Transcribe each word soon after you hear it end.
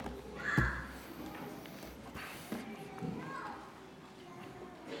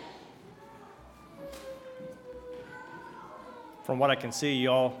From what I can see, you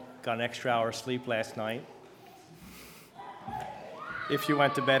all got an extra hour of sleep last night. If you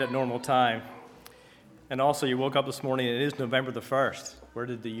went to bed at normal time. And also, you woke up this morning, and it is November the 1st. Where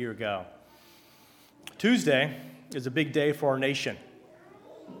did the year go? Tuesday is a big day for our nation,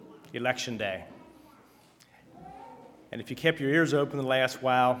 Election Day. And if you kept your ears open the last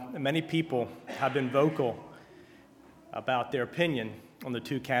while, many people have been vocal about their opinion on the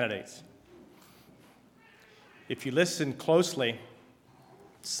two candidates. If you listen closely,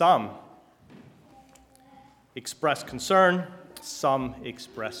 some express concern, some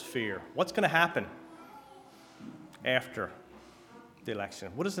express fear. What's going to happen after the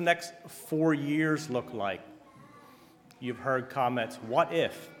election? What does the next 4 years look like? You've heard comments, what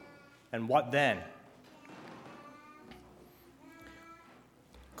if and what then?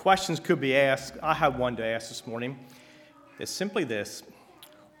 Questions could be asked. I have one to ask this morning. It's simply this: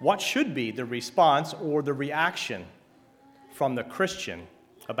 what should be the response or the reaction from the Christian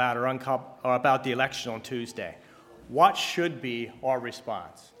about the election on Tuesday? What should be our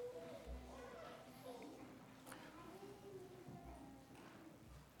response?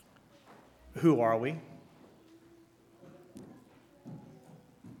 Who are we?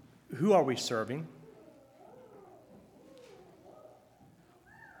 Who are we serving?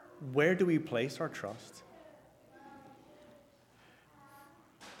 Where do we place our trust?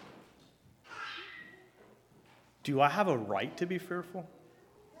 Do I have a right to be fearful?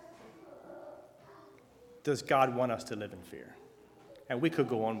 Does God want us to live in fear? And we could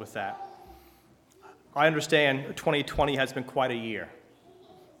go on with that. I understand 2020 has been quite a year.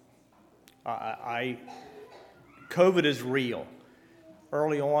 COVID is real.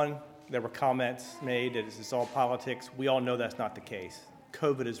 Early on, there were comments made that this is all politics. We all know that's not the case.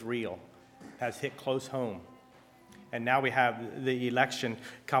 COVID is real, has hit close home. And now we have the election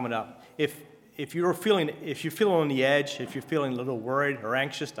coming up. If you're feeling on the edge, if you're feeling a little worried or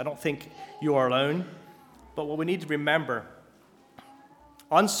anxious, I don't think you are alone. But what we need to remember,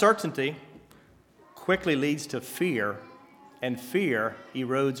 uncertainty quickly leads to fear, and fear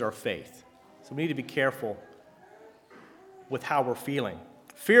erodes our faith. So we need to be careful with how we're feeling.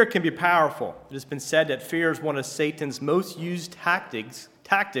 Fear can be powerful. It has been said that fear is one of Satan's most used tactics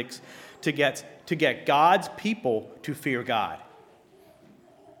to get God's people to fear God.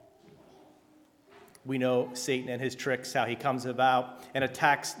 We know Satan and his tricks, how he comes about and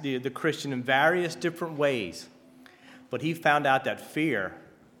attacks the Christian in various different ways. But he found out that fear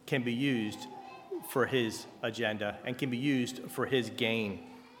can be used for his agenda and can be used for his gain.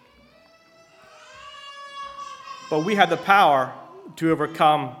 But we have the power to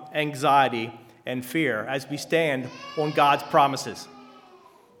overcome anxiety and fear as we stand on God's promises.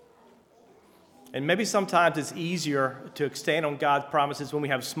 And maybe sometimes it's easier to stand on God's promises when we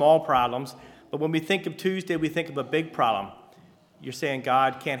have small problems. But when we think of Tuesday, we think of a big problem. You're saying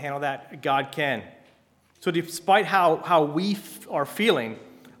God can't handle that? God can. So despite how we are feeling,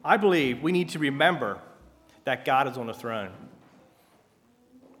 I believe we need to remember that God is on the throne.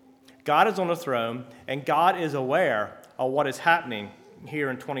 God is on the throne, and God is aware of what is happening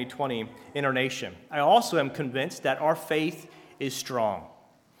here in 2020 in our nation. I also am convinced that our faith is strong.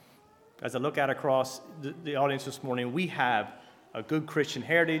 As I look out across the audience this morning, we have a good Christian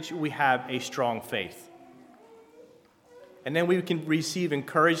heritage, we have a strong faith. And then we can receive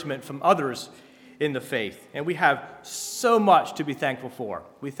encouragement from others in the faith. And we have so much to be thankful for.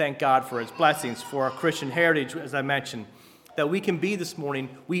 We thank God for his blessings, for our Christian heritage, as I mentioned, that we can be this morning.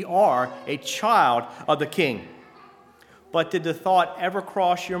 We are a child of the King. But did the thought ever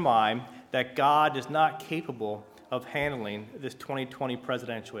cross your mind that God is not capable of handling this 2020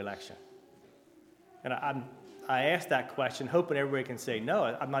 presidential election? And I asked that question hoping everybody can say, no,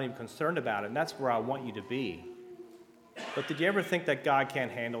 I'm not even concerned about it, and that's where I want you to be. But did you ever think that God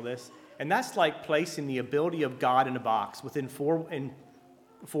can't handle this? And that's like placing the ability of God in a box within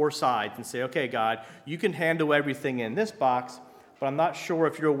four sides and say, okay, God, you can handle everything in this box, but I'm not sure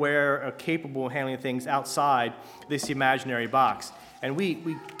if you're aware or capable of handling things outside this imaginary box. And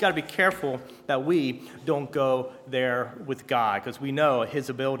we got to be careful that we don't go there with God, because we know his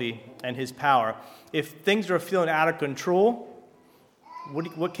ability and his power. If things are feeling out of control,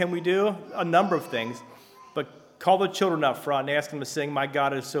 what can we do? A number of things. But call the children up front and ask them to sing, "My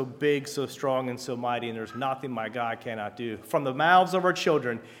God is so big, so strong, and so mighty, and there's nothing my God cannot do." From the mouths of our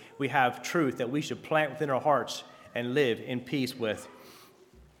children, we have truth that we should plant within our hearts and live in peace with.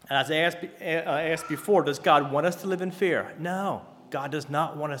 And as I asked before, does God want us to live in fear? No, God does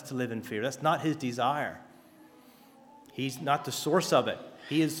not want us to live in fear. That's not his desire. He's not the source of it.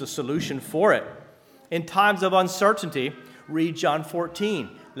 He is the solution for it. In times of uncertainty, read John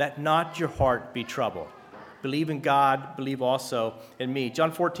 14. Let not your heart be troubled. Believe in God, believe also in me.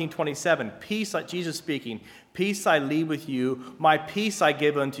 John 14:27, peace, like Jesus speaking, peace I leave with you, my peace I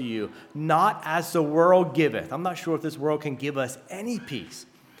give unto you, not as the world giveth. I'm not sure if this world can give us any peace.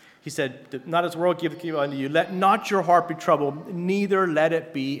 He said, not as the world giveth unto you, let not your heart be troubled, neither let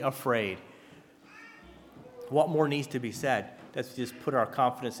it be afraid. What more needs to be said? Let's just put our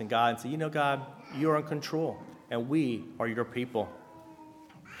confidence in God and say, God, you're in control, and we are your people.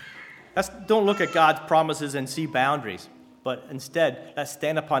 Don't look at God's promises and see boundaries, but instead, let's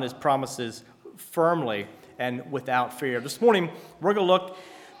stand upon his promises firmly and without fear. This morning, we're going to look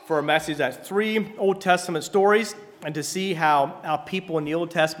for a message at 3 Old Testament stories and to see how our people in the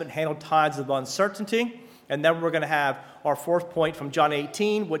Old Testament handled times of uncertainty. And then we're going to have our fourth point from John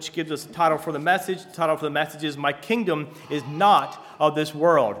 18, which gives us the title for the message. The title for the message is, My Kingdom is Not of This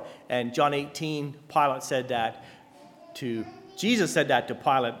World. And John 18, Jesus said that to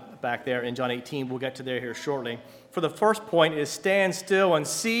Pilate back there in John 18. We'll get to there here shortly. For the first point is stand still and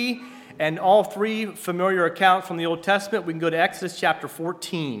see. And all 3 familiar accounts from the Old Testament, we can go to Exodus chapter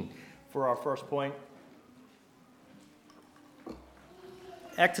 14 for our first point.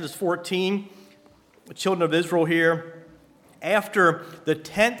 Exodus 14, the children of Israel here. After the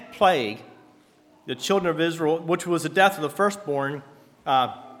 10th plague, the children of Israel, which was the death of the firstborn,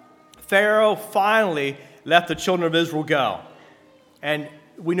 Pharaoh finally let the children of Israel go. And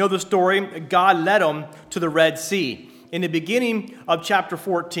we know the story. God led them to the Red Sea. In the beginning of chapter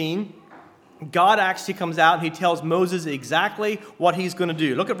 14, God actually comes out and he tells Moses exactly what he's going to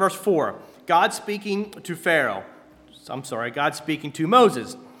do. Look at verse 4. God speaking to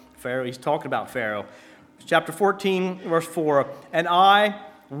Moses. Pharaoh, he's talking about Pharaoh. Chapter 14, verse 4. And I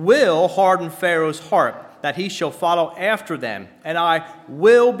will harden Pharaoh's heart, that he shall follow after them. And I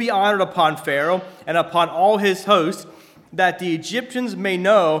will be honored upon Pharaoh and upon all his hosts, that the Egyptians may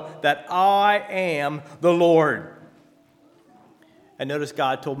know that I am the Lord. And notice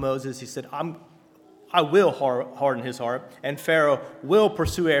God told Moses, he said, I will harden his heart, and Pharaoh will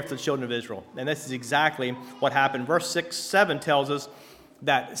pursue after the children of Israel. And this is exactly what happened. Verse 7 tells us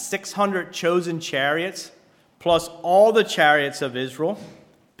that 600 chosen chariots, plus all the chariots of Israel,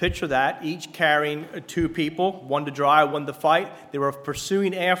 picture that, each carrying 2 people, one to drive, one to fight. They were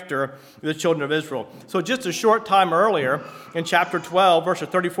pursuing after the children of Israel. So just a short time earlier, in chapter 12, verses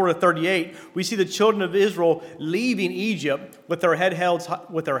 34 to 38, we see the children of Israel leaving Egypt with their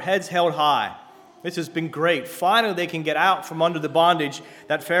heads held high. This has been great. Finally, they can get out from under the bondage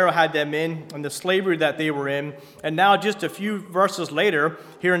that Pharaoh had them in and the slavery that they were in. And now just a few verses later,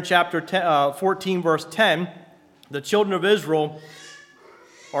 here in chapter 14, verse 10, the children of Israel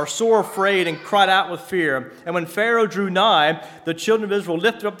are sore afraid and cried out with fear. And when Pharaoh drew nigh, the children of Israel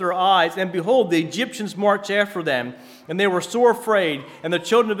lifted up their eyes, and behold, the Egyptians marched after them. And they were sore afraid, and the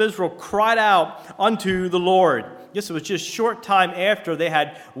children of Israel cried out unto the Lord. This was just a short time after they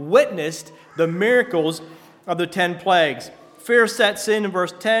had witnessed the miracles of the 10 plagues. Fear sets in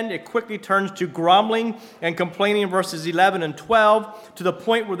verse 10. It quickly turns to grumbling and complaining in verses 11 and 12, to the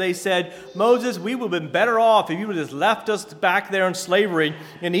point where they said, Moses, we would have been better off if you would have just left us back there in slavery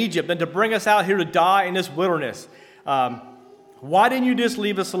in Egypt than to bring us out here to die in this wilderness. Why didn't you just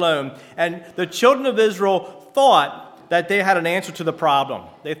leave us alone? And the children of Israel thought that they had an answer to the problem.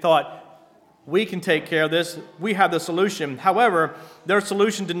 They thought, we can take care of this. We have the solution. However, their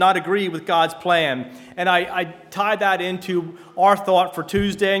solution did not agree with God's plan. And I tie that into our thought for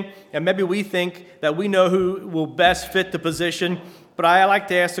Tuesday. And maybe we think that we know who will best fit the position. But I like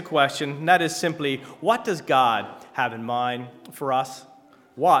to ask the question, and that is simply, what does God have in mind for us?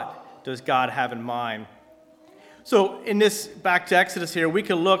 What does God have in mind? So in this, back to Exodus here, we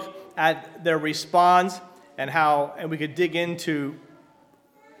can look at their response and we could dig into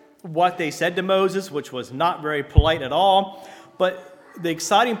what they said to Moses, which was not very polite at all. But the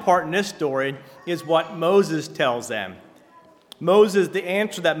exciting part in this story is what Moses tells them. The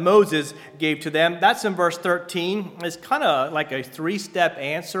answer that Moses gave to them, that's in verse 13. It's kind of like a 3-step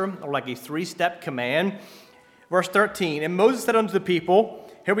answer or like a 3-step command. Verse 13, and Moses said unto the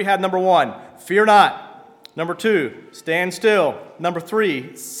people, here we have number 1, fear not. Number 2, stand still. Number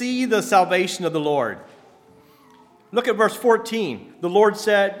 3, see the salvation of the Lord. Look at verse 14. Moses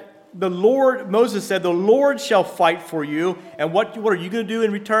said, the Lord shall fight for you. And what are you going to do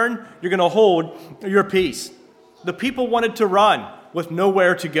in return? You're going to hold your peace. The people wanted to run with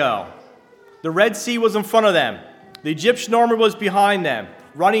nowhere to go. The Red Sea was in front of them. The Egyptian army was behind them.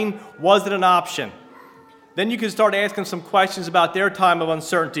 Running wasn't an option. Then you can start asking some questions about their time of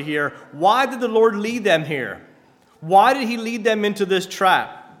uncertainty here. Why did the Lord lead them here? Why did he lead them into this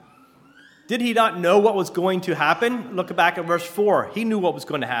trap? Did he not know what was going to happen? Look back at verse 4. He knew what was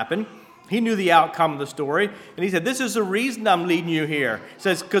going to happen. He knew the outcome of the story, and he said, this is the reason I'm leading you here. He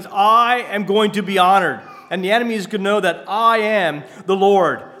says, because I am going to be honored, and the enemy is going to know that I am the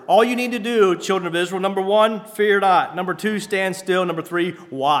Lord. All you need to do, children of Israel, number 1, fear not. Number 2, stand still. Number 3,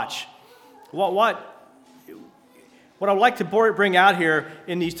 watch. What I would like to bring out here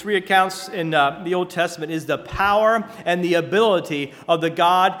in these 3 accounts in the Old Testament is the power and the ability of the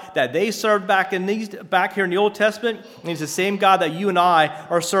God that they served back here in the Old Testament. And He's the same God that you and I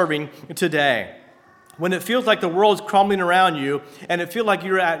are serving today. When it feels like the world's crumbling around you and it feels like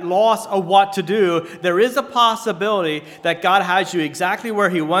you're at loss of what to do, there is a possibility that God has you exactly where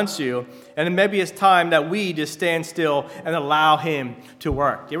He wants you. And maybe it's time that we just stand still and allow Him to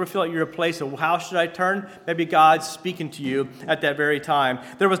work. You ever feel like you're in a place of, how should I turn? Maybe God's speaking to you at that very time.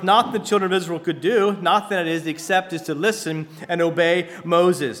 There was nothing the children of Israel could do, nothing that is except is to listen and obey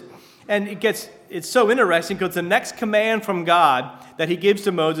Moses. And it's so interesting because the next command from God that He gives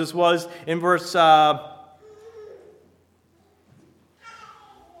to Moses was in verse...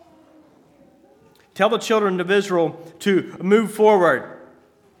 Tell the children of Israel to move forward.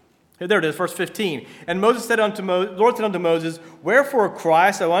 There it is, verse 15. And Moses said Lord said unto Moses, wherefore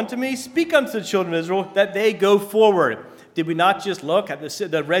criest thou unto me? Speak unto the children of Israel that they go forward. Did we not just look at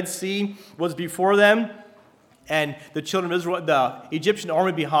the Red Sea was before them, and the children of Israel, the Egyptian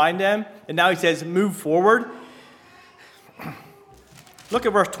army behind them? And now he says, move forward. Look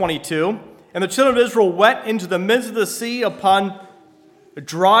at verse 22. And the children of Israel went into the midst of the sea upon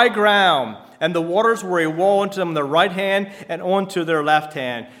dry ground, and the waters were a wall unto them on their right hand and onto their left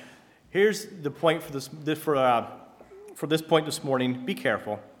hand. Here's the point for this point this morning. Be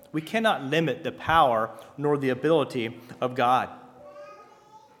careful. We cannot limit the power nor the ability of God.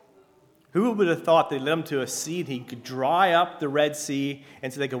 Who would have thought they led them to a sea and He could dry up the Red Sea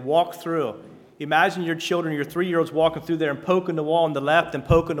and so they could walk through? Imagine your children, your 3-year-olds walking through there and poking the wall on the left and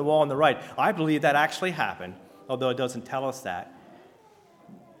poking the wall on the right. I believe that actually happened, although it doesn't tell us that.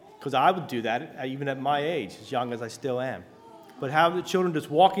 Because I would do that even at my age, as young as I still am. But how the children just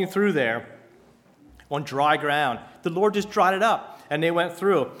walking through there on dry ground, the Lord just dried it up, and they went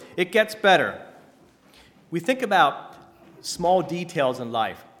through. It gets better. We think about small details in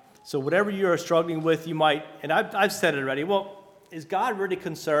life. So whatever you are struggling with, you might, and I've said it already, well, is God really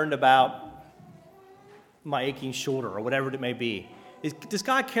concerned about my aching shoulder or whatever it may be? Does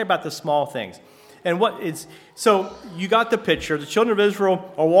God care about the small things? And so you got the picture. The children of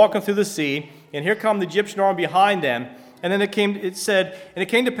Israel are walking through the sea, and here come the Egyptian army behind them. And then it came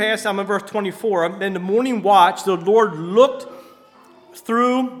to pass, I'm in verse 24, in the morning watch, the Lord looked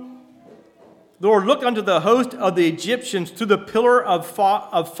unto the host of the Egyptians through the pillar of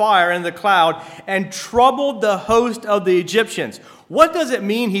fire and the cloud, and troubled the host of the Egyptians. What does it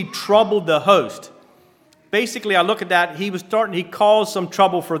mean He troubled the host? Basically, I look at that, He caused some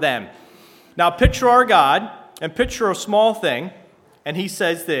trouble for them. Now, picture our God, and picture a small thing, and He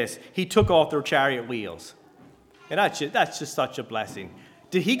says this, He took off their chariot wheels. And that's just such a blessing.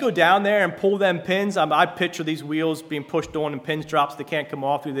 Did He go down there and pull them pins? I picture these wheels being pushed on and pins dropped, so they can't come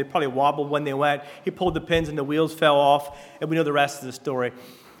off. They probably wobbled when they went. He pulled the pins and the wheels fell off, and we know the rest of the story.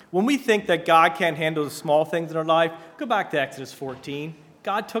 When we think that God can't handle the small things in our life, go back to Exodus 14.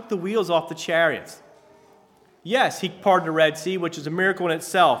 God took the wheels off the chariots. Yes, He parted the Red Sea, which is a miracle in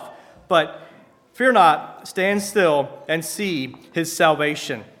itself. But fear not, stand still, and see His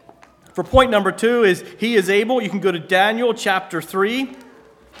salvation. For point number 2 is He is able. You can go to Daniel chapter 3.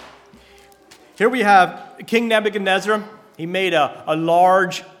 Here we have King Nebuchadnezzar. He made a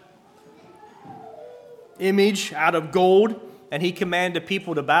large image out of gold, and he commanded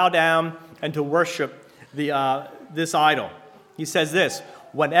people to bow down and to worship this idol. He says this,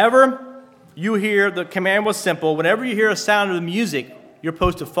 whenever you hear, the command was simple, whenever you hear a sound of the music, you're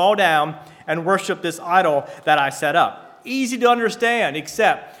supposed to fall down and worship this idol that I set up. Easy to understand,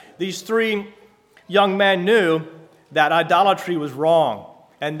 except these 3 young men knew that idolatry was wrong,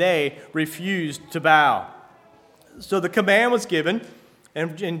 and they refused to bow. So the command was given,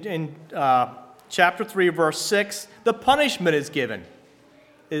 and in chapter 3, verse 6, the punishment is given.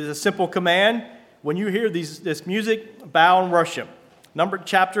 It is a simple command. When you hear this music, bow and worship.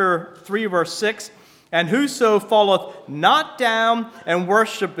 Chapter 3, verse 6, and whoso falleth not down and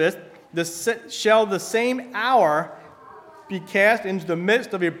worshipeth, shall the same hour be cast into the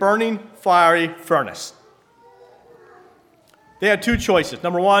midst of a burning fiery furnace. They had 2 choices.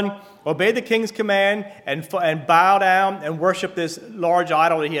 Number 1, obey the king's command and bow down and worship this large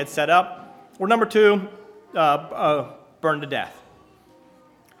idol that he had set up. Or number 2, burn to death.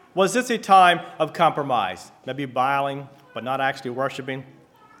 Was this a time of compromise? Maybe bowing, but not actually worshiping?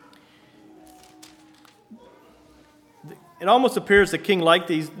 It almost appears the king liked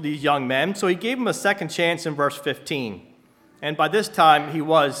these young men, so he gave them a second chance in verse 15. And by this time, he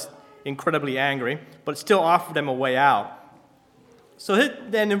was incredibly angry, but still offered them a way out. So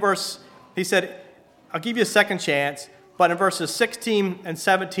then he said, I'll give you a second chance, but in verses 16 and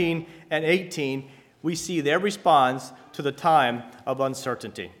 17 and 18, we see their response to the time of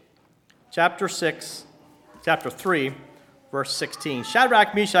uncertainty. Chapter 3, verse 16.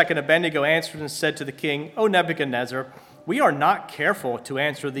 Shadrach, Meshach, and Abednego answered and said to the king, O Nebuchadnezzar, we are not careful to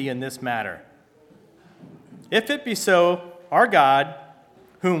answer thee in this matter. If it be so, our God,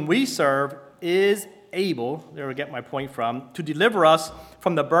 whom we serve, is able, there we get my point from, to deliver us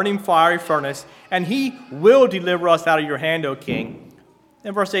from the burning fiery furnace, and he will deliver us out of your hand, O king.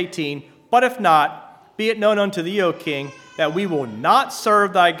 In verse 18, but if not, be it known unto thee, O king, that we will not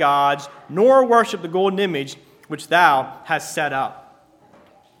serve thy gods, nor worship the golden image which thou hast set up.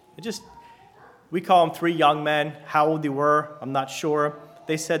 We call them three young men. How old they were, I'm not sure.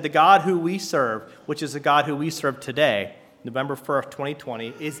 They said, the God who we serve, which is the God who we serve today, November 1st,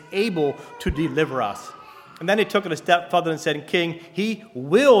 2020, is able to deliver us. And then he took it a step further and said, King, he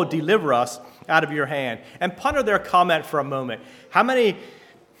will deliver us out of your hand. And ponder their comment for a moment.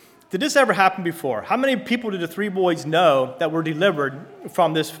 Did this ever happen before? How many people did the three boys know that were delivered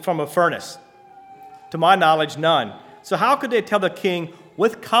from a furnace? To my knowledge, none. So how could they tell the king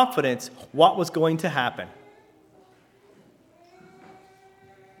with confidence what was going to happen?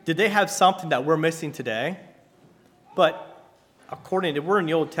 Did they have something that we're missing today? But we're in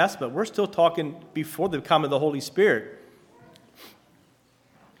the Old Testament, we're still talking before the coming of the Holy Spirit.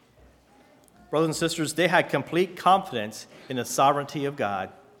 Brothers and sisters, they had complete confidence in the sovereignty of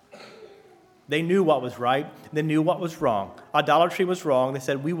God. They knew what was right. They knew what was wrong. Idolatry was wrong. They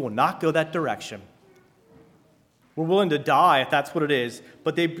said, we will not go that direction. We're willing to die if that's what it is.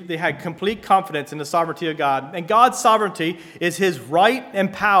 But they had complete confidence in the sovereignty of God. And God's sovereignty is his right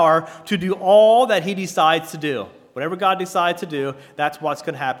and power to do all that he decides to do. Whatever God decides to do, that's what's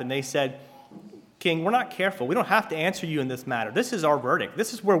going to happen. They said, King, we're not careful. We don't have to answer you in this matter. This is our verdict.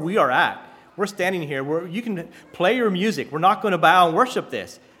 This is where we are at. We're standing here. You can play your music. We're not going to bow and worship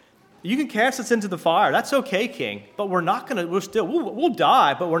this. You can cast us into the fire. That's okay, King. But we'll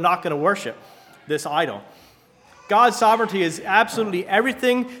die, but we're not going to worship this idol. God's sovereignty is absolutely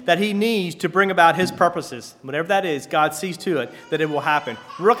everything that he needs to bring about his purposes. Whatever that is, God sees to it that it will happen.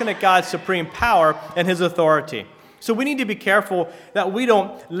 We're looking at God's supreme power and his authority. So we need to be careful that we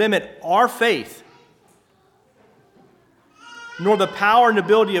don't limit our faith, nor the power and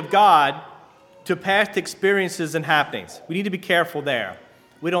ability of God to past experiences and happenings. We need to be careful there.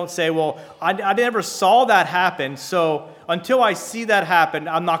 We don't say, well, I never saw that happen, so until I see that happen,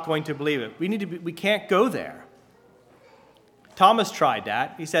 I'm not going to believe it. We can't go there. Thomas tried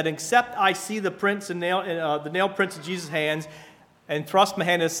that. He said, except I see the nail prints in Jesus' hands and thrust my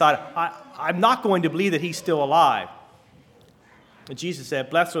hand in his side, I'm not going to believe that he's still alive. And Jesus said,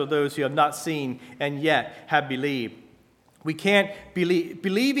 blessed are those who have not seen and yet have believed. We can't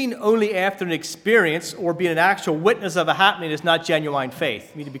believing only after an experience or being an actual witness of a happening is not genuine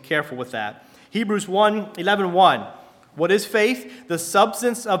faith. We need to be careful with that. Hebrews 11:1. What is faith? The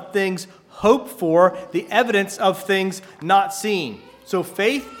substance of things hoped for, the evidence of things not seen. So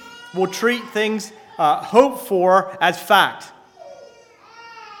faith will treat things hoped for as fact.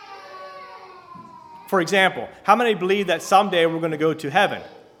 For example, how many believe that someday we're going to go to heaven?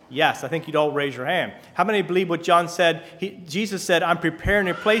 Yes, I think you'd all raise your hand. How many believe what John said? Jesus said, I'm preparing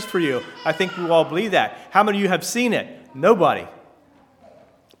a place for you. I think we all believe that. How many of you have seen it? Nobody.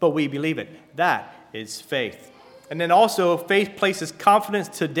 But we believe it. That is faith. And then also, faith places confidence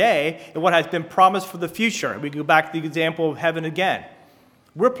today in what has been promised for the future. We go back to the example of heaven again.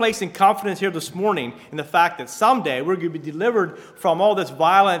 We're placing confidence here this morning in the fact that someday we're going to be delivered from all this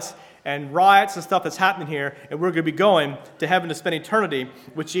violence and riots and stuff that's happening here, and we're going to be going to heaven to spend eternity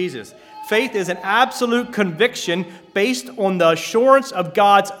with Jesus. Faith is an absolute conviction based on the assurance of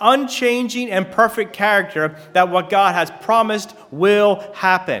God's unchanging and perfect character that what God has promised will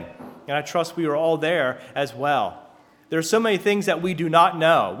happen. And I trust we are all there as well. There are so many things that we do not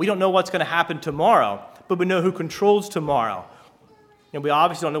know. We don't know what's going to happen tomorrow, but we know who controls tomorrow. And we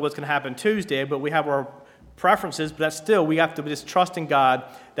obviously don't know what's going to happen Tuesday, but we have our preferences, but still we have to just trust in God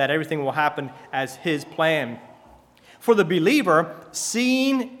that everything will happen as his plan. For the believer,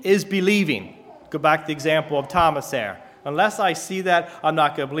 seeing is believing. Go back to the example of Thomas there. Unless I see that, I'm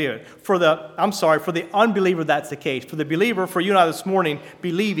not going to believe it. For the unbeliever, that's the case. For the believer, for you and I this morning,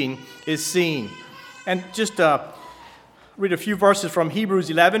 believing is seeing. And just read a few verses from Hebrews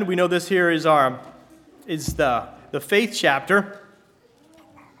 11. We know this here is the faith chapter.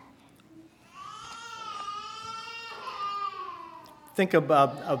 think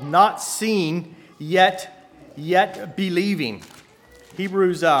of not seeing yet believing.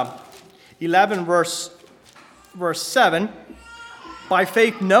 Hebrews 11, verse 7. By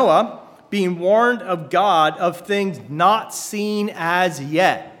faith Noah, being warned of God of things not seen as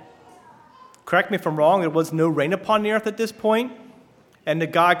yet. Correct me if I'm wrong, there was no rain upon the earth at this point. And the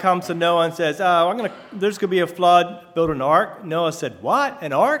God comes to Noah and says, there's going to be a flood, build an ark. Noah said, what,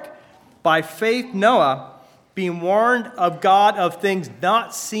 an ark? By faith Noah, being warned of God of things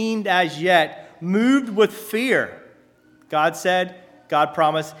not seen as yet, moved with fear. God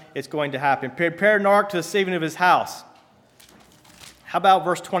promised it's going to happen. Prepared an ark to the saving of his house. How about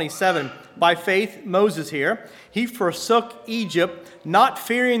verse 27? By faith, Moses here, he forsook Egypt, not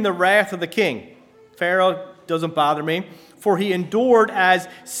fearing the wrath of the king. Pharaoh doesn't bother me, for he endured as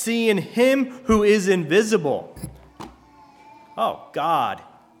seeing him who is invisible. Oh, God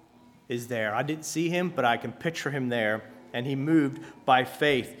is there. I didn't see him, but I can picture him there, and he moved by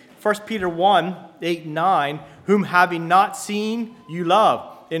faith. 1 Peter 1, 8 and 9, whom having not seen, you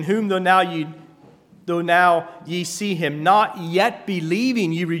love, in whom though now ye see him, not yet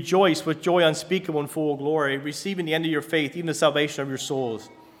believing, ye rejoice with joy unspeakable and full of glory, receiving the end of your faith, even the salvation of your souls.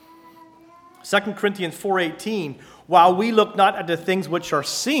 2 Corinthians 4:18, while we look not at the things which are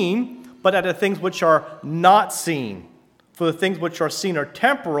seen, but at the things which are not seen. For the things which are seen are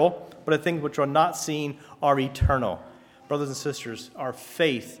temporal, but the things which are not seen are eternal. Brothers and sisters, our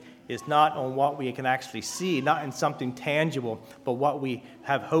faith is not on what we can actually see, not in something tangible, but what we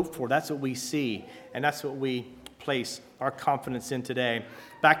have hope for. That's what we see, and that's what we place our confidence in today.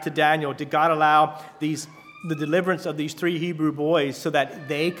 Back to Daniel, did God allow the deliverance of these 3 Hebrew boys so that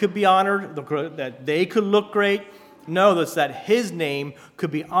they could be honored, that they could look great? No, that's that his name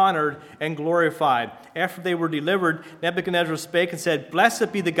could be honored and glorified. After they were delivered, Nebuchadnezzar spake and said,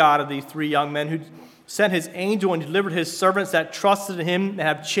 blessed be the God of these 3 young men who sent his angel and delivered his servants that trusted in him and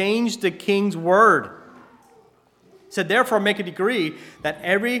have changed the king's word. He said, therefore make a decree that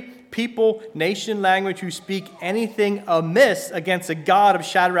every people, nation, language who speak anything amiss against the God of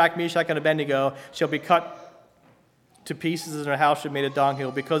Shadrach, Meshach, and Abednego shall be cut to pieces and their house shall be made a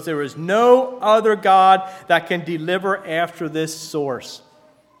dunghill, because there is no other God that can deliver after this sort.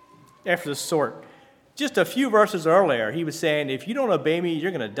 Just a few verses earlier, he was saying, if you don't obey me, you're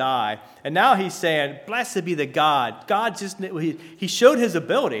going to die. And now he's saying, blessed be the God. God he showed his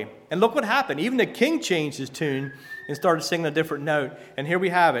ability. And look what happened. Even the king changed his tune and started singing a different note. And here we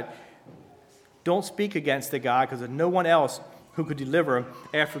have it. Don't speak against the God, because there's no one else who could deliver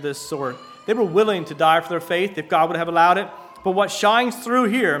after this sort. They were willing to die for their faith if God would have allowed it. But what shines through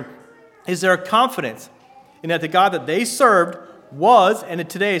here is their confidence in that the God that they served was and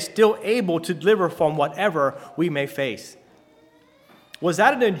today is still able to deliver from whatever we may face. Was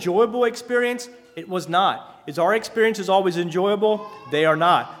that an enjoyable experience? It was not. Is our experiences always enjoyable? They are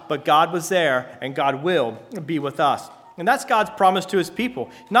not. But God was there, and God will be with us. And that's God's promise to his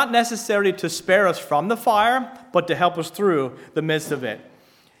people. Not necessarily to spare us from the fire, but to help us through the midst of it.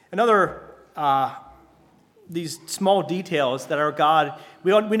 Another, these small details that our God,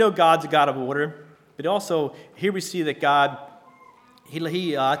 we know God's a God of order, but also here we see that God,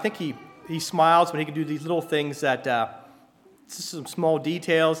 I think he smiles when he can do these little things that, just some small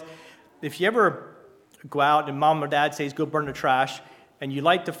details. If you ever go out and mom or dad says go burn the trash, and you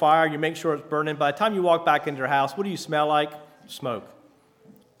light the fire, you make sure it's burning, by the time you walk back into your house, what do you smell like? Smoke.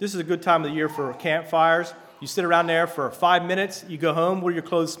 This is a good time of the year for campfires. You sit around there for 5 minutes, you go home, what do your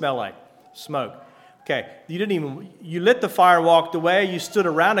clothes smell like? Smoke. Okay, you lit the fire and walked away, you stood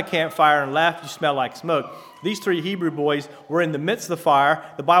around a campfire and left, you smell like smoke. These 3 Hebrew boys were in the midst of the fire,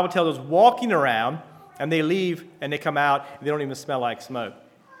 the Bible tells us walking around, and they leave and they come out, and they don't even smell like smoke.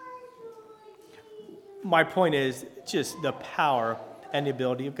 My point is just the power and the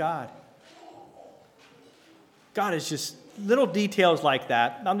ability of God. God is just little details like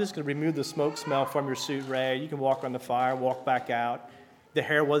that. I'm just going to remove the smoke smell from your suit, Ray. You can walk around the fire, walk back out. The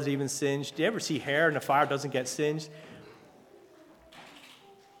hair wasn't even singed. Do you ever see hair and the fire doesn't get singed?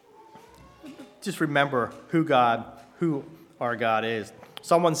 Just remember who our God is.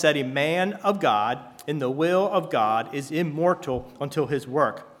 Someone said, a man of God in the will of God is immortal until his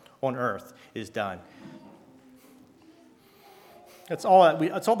work on earth is done. That's all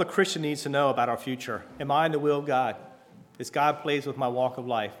the Christian needs to know about our future. Am I in the will of God? Is God pleased with my walk of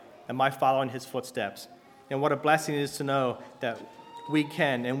life? Am I following his footsteps? And what a blessing it is to know that we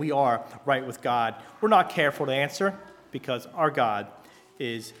can and we are right with God. We're not careful to answer because our God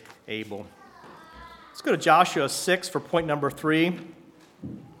is able. Let's go to Joshua 6 for point number 3.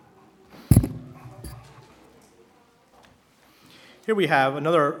 Here we have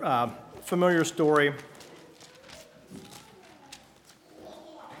another familiar story.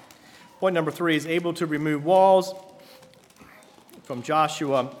 Point number 3 is able to remove walls. From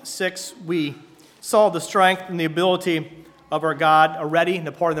Joshua 6, we saw the strength and the ability of our God already in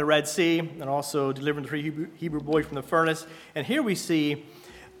the part of the Red Sea, and also delivering the 3 Hebrew boys from the furnace. And here we see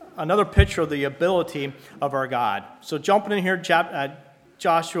another picture of the ability of our God. So jumping in here,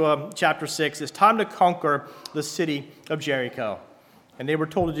 Joshua chapter 6, it's time to conquer the city of Jericho. And they were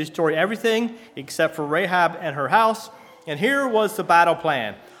told to destroy everything except for Rahab and her house. And here was the battle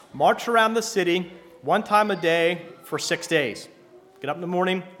plan. March around the city 1 time a day for 6 days. Get up in the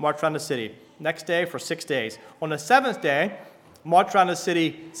morning, march around the city. Next day for 6 days. On the 7th day, march around the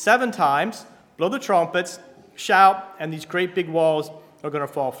city 7 times, blow the trumpets, shout, and these great big walls are going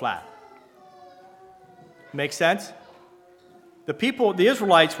to fall flat. Make sense? The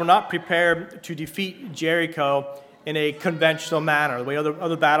Israelites were not prepared to defeat Jericho in a conventional manner, the way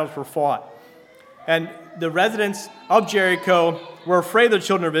other battles were fought. And the residents of Jericho were afraid of the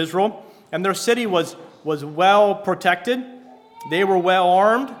children of Israel, and their city was well protected. They were well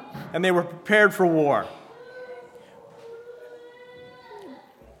armed, and they were prepared for war.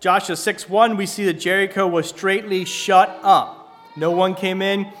 Joshua 6:1, we see that Jericho was straightly shut up. No one came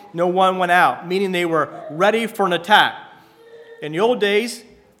in, no one went out, meaning they were ready for an attack. In the old days,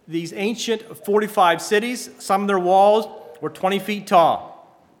 these ancient fortified cities, some of their walls were 20 feet tall.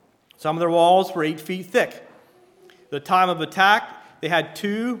 Some of their walls were 8 feet thick. The time of attack, they had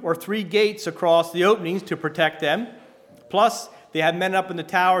 2 or 3 gates across the openings to protect them. Plus, they had men up in the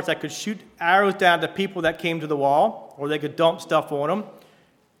towers that could shoot arrows down to people that came to the wall, or they could dump stuff on them.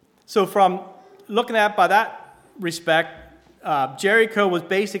 So from looking at by that respect, Jericho was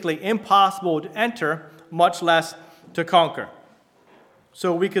basically impossible to enter, much less to conquer.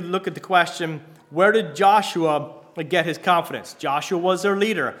 So we could look at the question, where did Joshua get his confidence? Joshua was their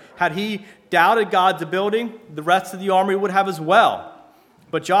leader. Had he doubted God's ability, the rest of the army would have as well.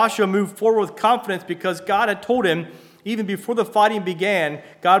 But Joshua moved forward with confidence because God had told him, even before the fighting began,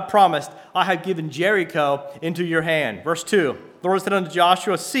 God promised, I have given Jericho into your hand. Verse 2, the Lord said unto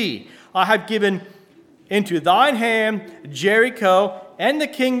Joshua, see, I have given into thine hand Jericho and the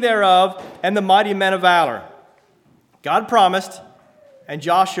king thereof and the mighty men of valor. God promised, and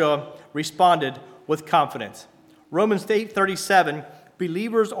Joshua responded with confidence. Romans 8:37,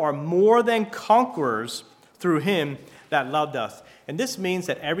 believers are more than conquerors through him that loved us. And this means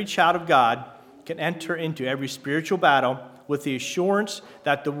that every child of God can enter into every spiritual battle with the assurance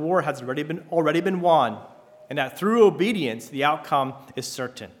that the war has already been won, and that through obedience the outcome is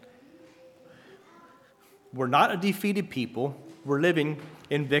certain. We're not a defeated people. We're living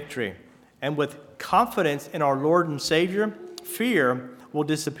in victory. And with confidence in our Lord and Savior, fear will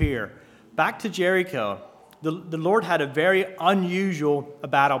disappear. Back to Jericho, the Lord had a very unusual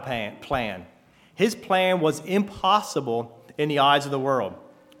battle plan. His plan was impossible in the eyes of the world.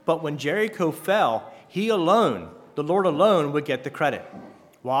 But when Jericho fell, he alone, the Lord alone, would get the credit.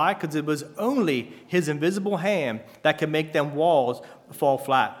 Why? Because it was only his invisible hand that could make them walls fall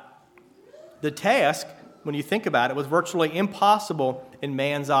flat. The task, when you think about it, was virtually impossible in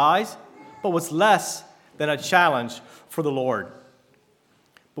man's eyes, but was less than a challenge for the Lord.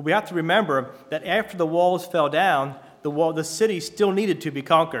 But we have to remember that after the walls fell down, the city still needed to be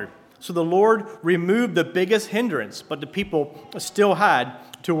conquered. So the Lord removed the biggest hindrance, but the people still had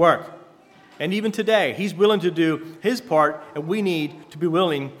to work. And even today, he's willing to do his part, and we need to be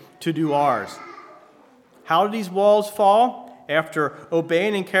willing to do ours. How did these walls fall? After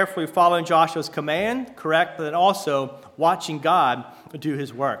obeying and carefully following Joshua's command, correct, but then also watching God do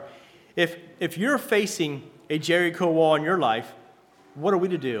his work. If you're facing a Jericho wall in your life, what are we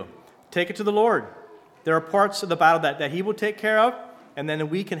to do? Take it to the Lord. There are parts of the battle that he will take care of, and then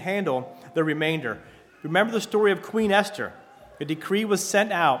we can handle the remainder. Remember the story of Queen Esther. A decree was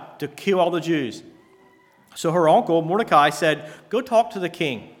sent out to kill all the Jews. So her uncle, Mordecai, said, go talk to the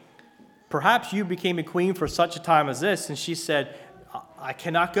king. Perhaps you became a queen for such a time as this. And she said, I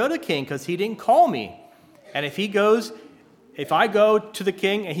cannot go to the king because he didn't call me. And if I go to the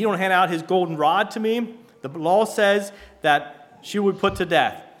king and he don't hand out his golden rod to me, the law says that she would put to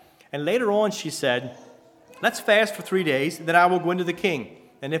death. And later on she said, let's fast for 3 days, then I will go into the king.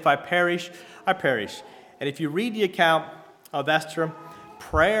 And if I perish, I perish. And if you read the account of Esther,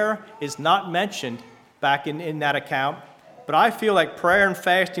 prayer is not mentioned back in that account, but I feel like prayer and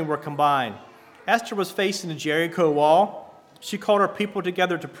fasting were combined. Esther was facing the Jericho wall. She called her people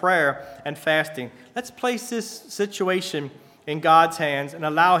together to prayer and fasting. Let's place this situation in God's hands and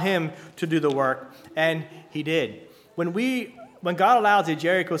allow him to do the work. And he did. When God allows a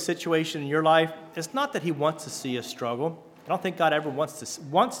Jericho situation in your life, it's not that he wants to see us struggle. I don't think God ever wants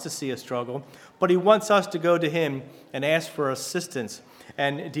to see us struggle, but he wants us to go to him and ask for assistance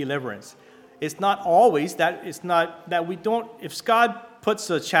and deliverance. It's not always that, it's not that we don't, if God puts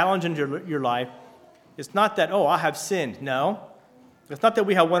a challenge into your life, it's not that, oh, I have sinned. No. It's not that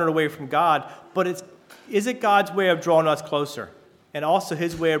we have wandered away from God, but is it God's way of drawing us closer? And also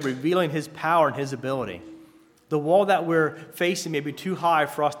his way of revealing his power and his ability. The wall that we're facing may be too high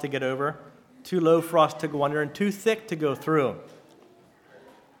for us to get over, too low for us to go under, and too thick to go through.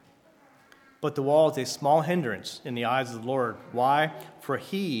 But the wall is a small hindrance in the eyes of the Lord. Why? For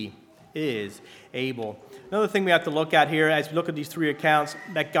he is able. Another thing we have to look at here as we look at these three accounts,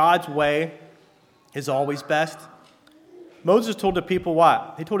 that God's way is always best. Moses told the people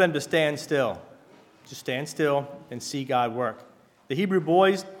what? He told them to stand still. Just stand still and see God work. The Hebrew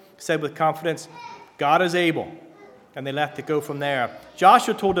boys said with confidence, God is able. And they left to go from there.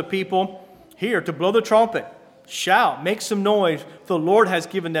 Joshua told the people here to blow the trumpet, shout, make some noise. The Lord has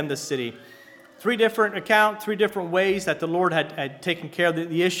given them the city. Three different accounts, three different ways that the Lord had taken care of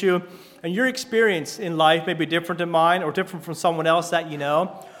the issue. And your experience in life may be different than mine or different from someone else that you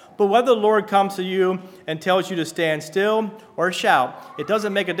know. But whether the Lord comes to you and tells you to stand still or shout, it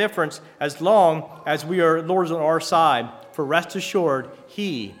doesn't make a difference as long as we are Lord's on our side. For rest assured,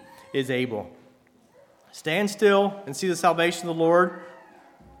 he is able. Stand still and see the salvation of the Lord.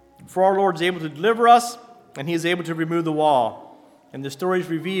 For our Lord is able to deliver us, and he is able to remove the wall. And the stories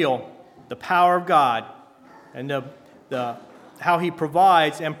reveal the power of God and how he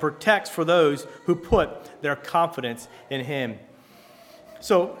provides and protects for those who put their confidence in him.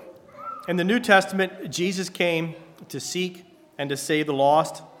 So, in the New Testament, Jesus came to seek and to save the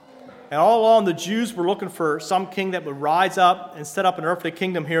lost. And all along, the Jews were looking for some king that would rise up and set up an earthly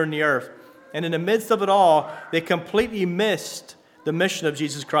kingdom here in the earth. And in the midst of it all, they completely missed the mission of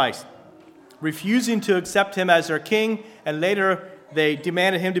Jesus Christ, refusing to accept him as their king, and later they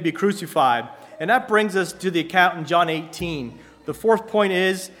demanded him to be crucified. And that brings us to the account in John 18. The fourth point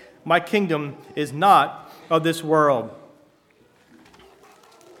is, my kingdom is not of this world.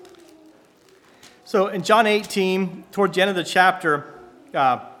 So in John 18, toward the end of the chapter,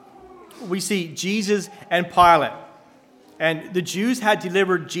 we see Jesus and Pilate. And the Jews had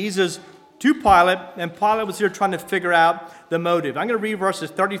delivered Jesus to Pilate, and Pilate was here trying to figure out the motive. I'm going to read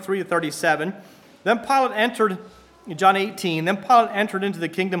verses 33 to 37. Then Pilate entered, in John 18, then Pilate entered into the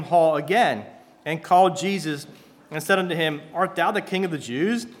kingdom hall again and called Jesus and said unto him, Art thou the king of the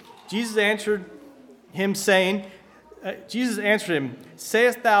Jews? Jesus answered him, saying,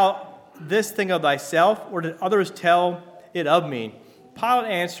 Sayest thou this thing of thyself, or did others tell it of me?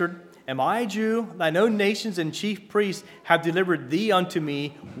 Pilate answered, Am I a Jew? Thine own nations and chief priests have delivered thee unto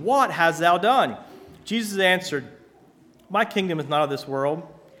me. What hast thou done? Jesus answered, My kingdom is not of this world.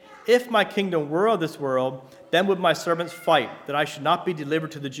 If my kingdom were of this world, then would my servants fight, that I should not be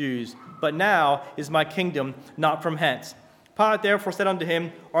delivered to the Jews. But now is my kingdom not from hence. Pilate therefore said unto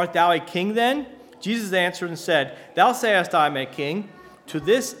him, Art thou a king then? Jesus answered and said, Thou sayest I am a king. To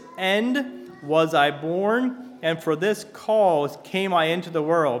this end was I born, and for this cause came I into the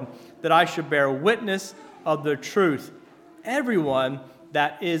world, that I should bear witness of the truth. Everyone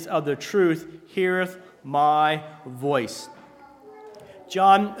that is of the truth heareth my voice.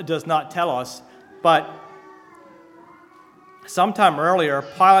 John does not tell us, but sometime earlier,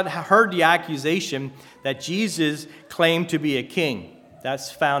 Pilate heard the accusation that Jesus claimed to be a king.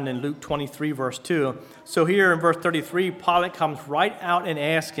 That's found in Luke 23, verse 2. So here in verse 33, Pilate comes right out and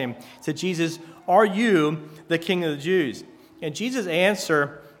asks him, said, Jesus, are you the king of the Jews? And Jesus'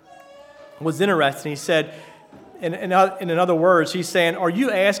 answer was interesting. He said, in other words, he's saying, are you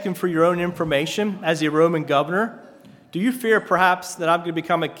asking for your own information as a Roman governor? Do you fear perhaps that I'm going to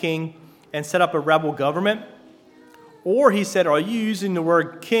become a king and set up a rebel government? Or he said, are you using the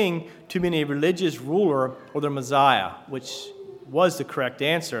word king to mean a religious ruler or the Messiah, which was the correct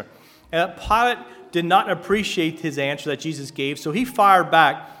answer. Pilate did not appreciate his answer that Jesus gave, so he fired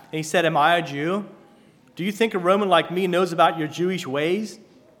back and he said, Am I a Jew? Do you think a Roman like me knows about your Jewish ways?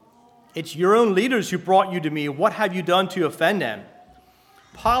 It's your own leaders who brought you to me. What have you done to offend them?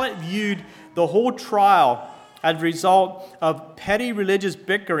 Pilate viewed the whole trial as a result of petty religious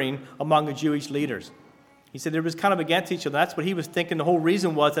bickering among the Jewish leaders. He said they was kind of against each other. That's what he was thinking. The whole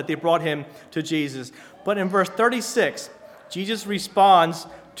reason was that they brought him to Jesus. But in verse 36, Jesus responds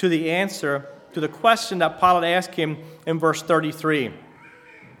to the answer to the question that Pilate asked him in verse 33,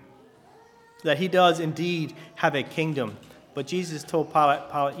 that he does indeed have a kingdom. But Jesus told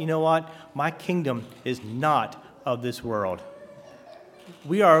Pilate, you know what? My kingdom is not of this world.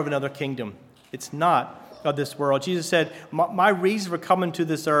 We are of another kingdom. It's not of this world. Jesus said, my reason for coming to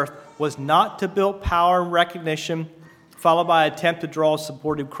this earth was not to build power and recognition followed by an attempt to draw a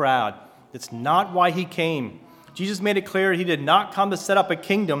supportive crowd. That's not why he came. Jesus made it clear he did not come to set up a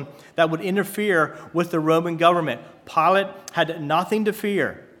kingdom that would interfere with the Roman government. Pilate had nothing to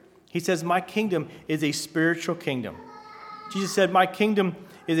fear. He says, my kingdom is a spiritual kingdom. Jesus said, my kingdom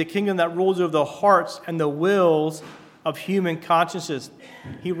is a kingdom that rules over the hearts and the wills of human consciences.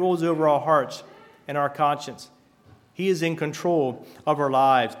 He rules over our hearts and our conscience. He is in control of our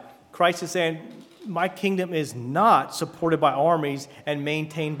lives. Christ is saying, my kingdom is not supported by armies and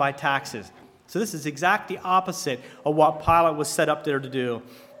maintained by taxes. So this is exactly opposite of what Pilate was set up there to do.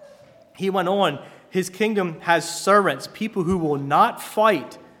 He went on, his kingdom has servants, people who will not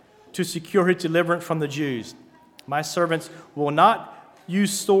fight to secure his deliverance from the Jews. My servants will not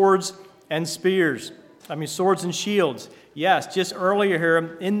use swords and swords and shields. Yes, just earlier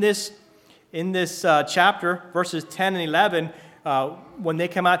here in this chapter, verses 10 and 11, when they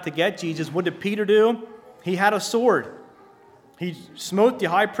come out to get Jesus, what did Peter do? He had a sword. He smote the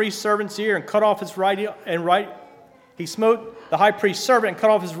high priest's servant's ear and cut off his right ear. He smote the high priest's servant and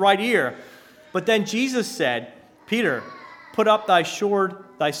cut off his right ear. But then Jesus said, Peter, put up thy sword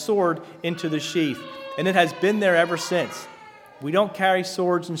into the sheath. And it has been there ever since. We don't carry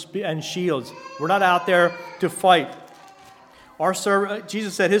swords and shields. We're not out there to fight.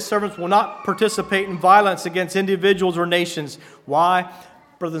 Jesus said his servants will not participate in violence against individuals or nations. Why?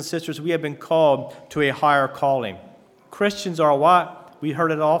 Brothers and sisters, we have been called to a higher calling. Christians are what? We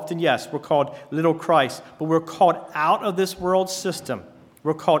heard it often. Yes, we're called little Christ, but we're called out of this world system.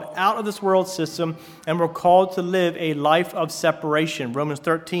 We're called out of this world system, and we're called to live a life of separation. Romans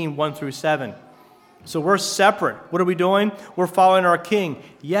 13, 1 through 7. So we're separate. What are we doing? We're following our King.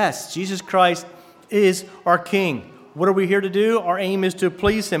 Yes, Jesus Christ is our King. What are we here to do? Our aim is to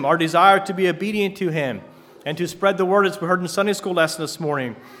please him. Our desire to be obedient to him and to spread the word, as we heard in the Sunday school lesson this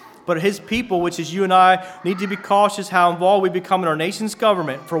morning. But his people, which is you and I, need to be cautious how involved we become in our nation's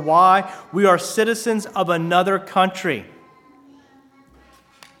government. For why? We are citizens of another country.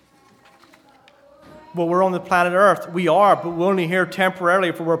 Well, we're on the planet Earth. We are, but we're only here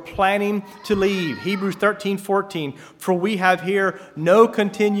temporarily, for we're planning to leave. Hebrews 13:14. For we have here no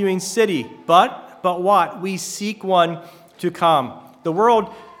continuing city, but what? We seek one to come. The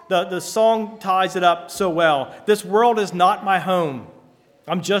world, the song ties it up so well. This world is not my home.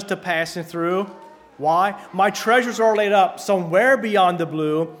 I'm just a passing through. Why? My treasures are laid up somewhere beyond the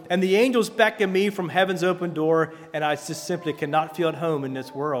blue, and the angels beckon me from heaven's open door, and I just simply cannot feel at home in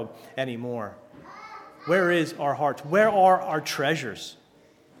this world anymore. Where is our hearts? Where are our treasures?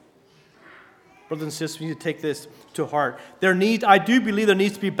 Brothers and sisters, we need to take this to heart. I do believe there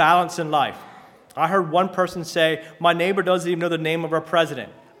needs to be balance in life. I heard one person say, my neighbor doesn't even know the name of our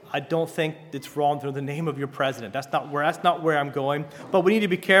president. I don't think it's wrong to know the name of your president. That's not where I'm going. But we need to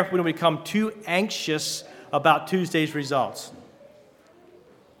be careful we don't become too anxious about Tuesday's results.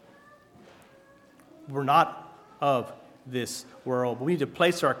 We're not of this world. But we need to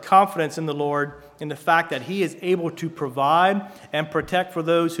place our confidence in the Lord, in the fact that he is able to provide and protect for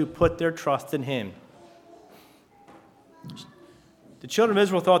those who put their trust in him. The children of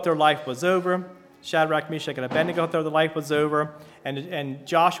Israel thought their life was over. Shadrach, Meshach, and Abednego thought their life was over. And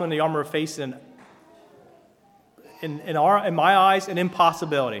Joshua and the armor faced in my eyes, an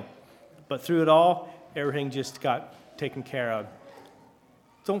impossibility. But through it all, everything just got taken care of.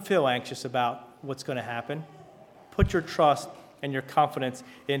 Don't feel anxious about what's going to happen. Put your trust and your confidence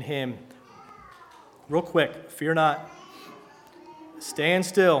in him. Real quick, fear not. Stand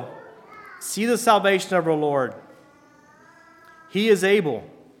still. See the salvation of our Lord. He is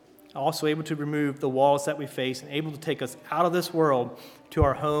also able to remove the walls that we face and able to take us out of this world to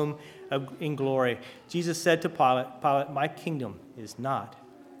our home in glory. Jesus said to Pilate, my kingdom is not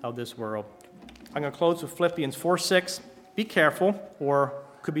of this world. I'm going to close with Philippians 4:6. Be careful, or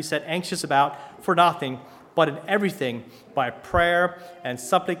could be said anxious about, for nothing, but in everything, by prayer and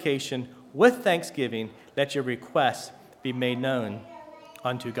supplication, with thanksgiving, let your requests be made known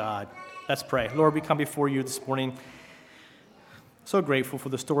unto God. Let's pray. Lord, we come before you this morning so grateful for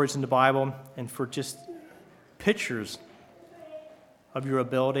the stories in the Bible and for just pictures of your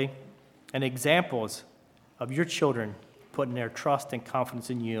ability and examples of your children putting their trust and confidence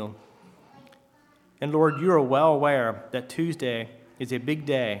in you. And Lord, you are well aware that Tuesday is a big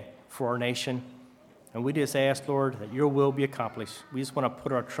day for our nation. And we just ask, Lord, that your will be accomplished. We just want to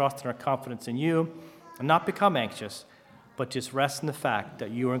put our trust and our confidence in you and not become anxious, but just rest in the fact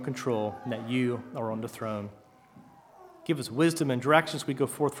that you are in control and that you are on the throne. Give us wisdom and direction as we go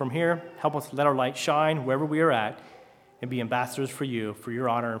forth from here. Help us let our light shine wherever we are at and be ambassadors for you, for your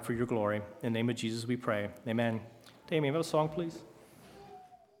honor and for your glory. In the name of Jesus we pray. Amen. Damien, have a song, please.